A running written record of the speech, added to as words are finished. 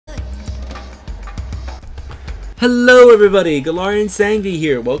Hello everybody, Galarian Sangvi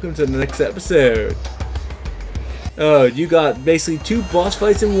here. Welcome to the next episode. Oh, you got basically 2 boss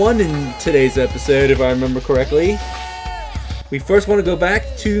fights in one in today's episode, if I remember correctly. We first want to go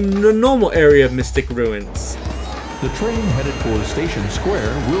back to the normal area of Mystic Ruins. The train headed for Station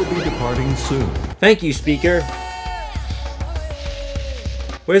Square will be departing soon. Thank you, speaker.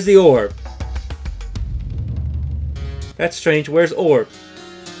 Where's the orb? That's strange. Where's orb?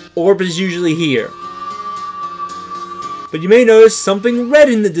 Orb is usually here. But you may notice something red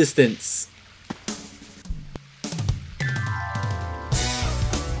in the distance.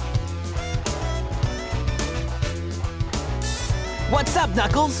 What's up,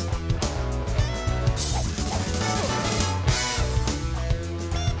 Knuckles?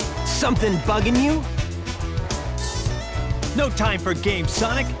 Something bugging you? No time for games,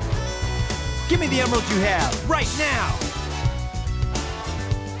 Sonic. Give me the emeralds you have, right now!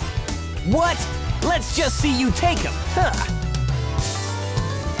 What? Let's just see you take them, huh?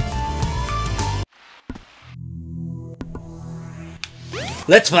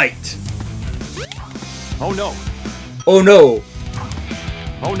 Let's fight! Oh no! Oh no!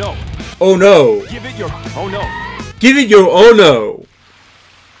 Oh no! Oh no! Give it your oh no! Give it your oh no!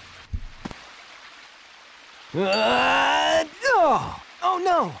 Oh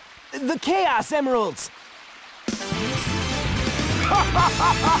no! The Chaos Emeralds!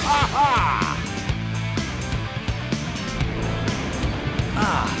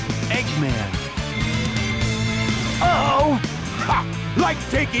 Eggman! Oh! Ha! Like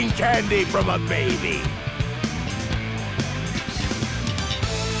taking candy from a baby!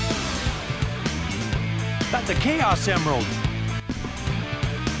 That's a Chaos Emerald!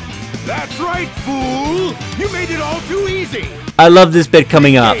 That's right, fool! You made it all too easy! I love this bit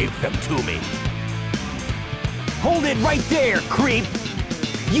coming up. Gave them to me. Hold it right there, creep!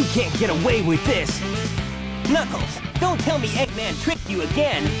 You can't get away with this! Knuckles, don't tell me Eggman tricked you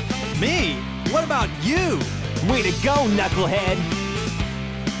again! Me? What about you? Way to go, Knucklehead!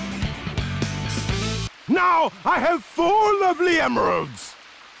 Now I have 4 lovely emeralds!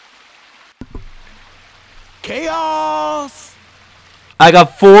 Chaos! I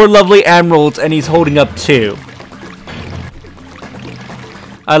got 4 lovely emeralds and he's holding up 2.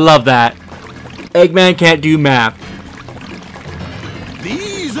 I love that. Eggman can't do math.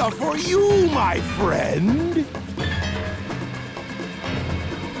 These are for you, my friend!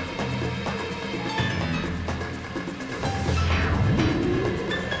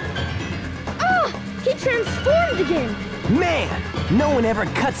 He transformed again! Man, no one ever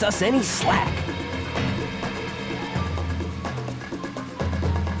cuts us any slack.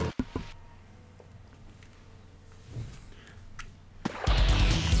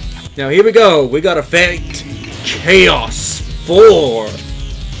 Now here we go. We gotta fight Chaos 4.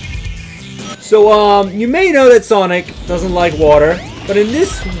 So you may know that Sonic doesn't like water, but in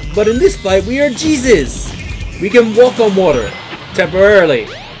this fight we are Jesus. We can walk on water temporarily.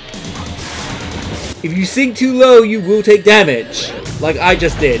 If you sink too low, you will take damage, like I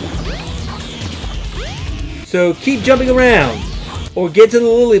just did. So keep jumping around, or get to the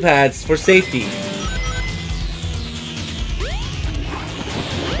lily pads for safety.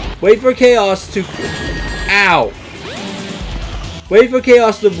 Wait for Chaos to... Ow! Wait for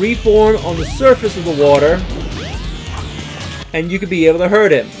Chaos to reform on the surface of the water, and you could be able to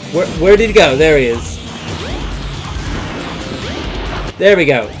hurt him. Where did he go? There he is. There we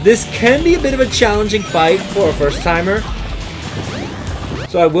go. This can be a bit of a challenging fight for a first-timer.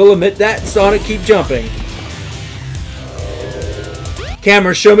 So I will admit that. Sonic, keep jumping.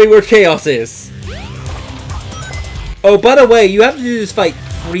 Camera, show me where Chaos is. Oh, by the way, you have to do this fight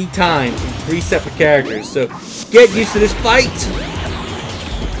 3 times with 3 separate characters. So get used to this fight.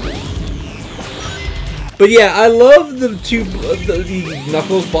 But yeah, I love the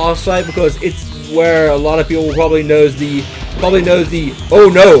Knuckles boss fight because it's where a lot of people probably knows the oh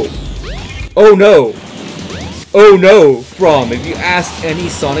no, oh no, oh no from. If you ask any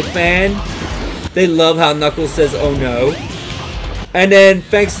Sonic fan, they love how Knuckles says oh no. And then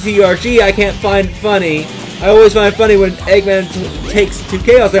thanks to TRG, I can't find it funny. I always find it funny when Eggman takes 2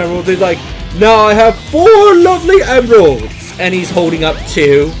 Chaos Emeralds. He's like, now I have 4 lovely emeralds, and he's holding up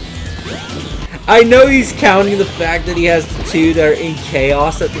 2. I know he's counting the fact that he has 2 that are in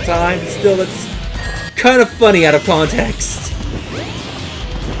Chaos at the time. Still, that's kind of funny out of context.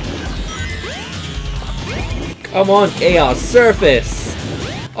 Come on, Chaos, surface!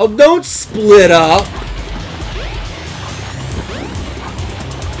 Oh, don't split up!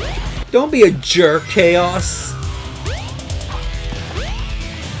 Don't be a jerk, Chaos!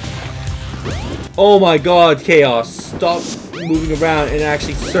 Oh my god, Chaos, stop moving around and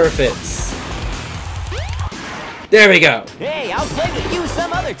actually surface. There we go. Hey, I'll play with you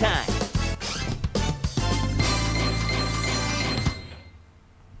some other time.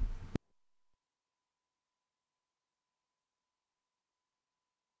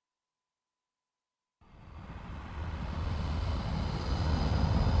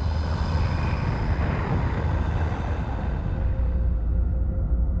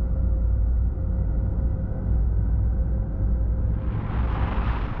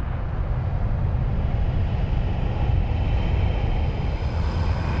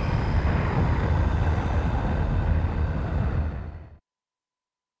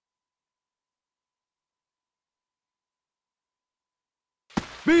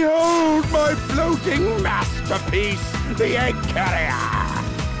 Behold my floating masterpiece, the egg carrier!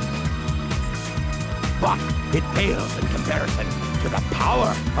 But it pales in comparison to the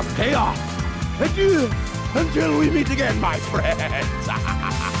power of chaos. Adieu, until we meet again, my friends.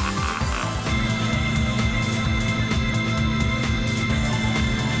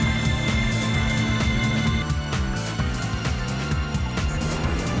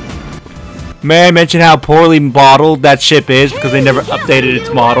 May I mention how poorly modeled that ship is because they never updated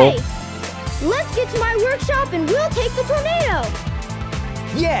its model? Let's get to my workshop and we'll take the tornado.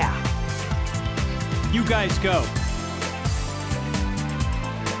 Yeah. You guys go.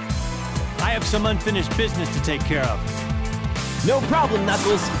 I have some unfinished business to take care of. No problem,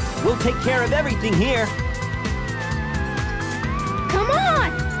 Knuckles. We'll take care of everything here. Come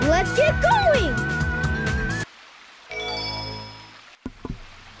on, let's get going.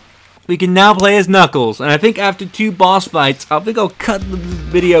 We can now play as Knuckles, and I think after 2 boss fights, I think I'll cut the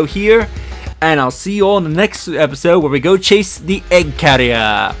video here, and I'll see you all in the next episode where we go chase the egg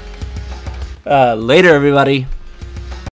carrier. Later, everybody.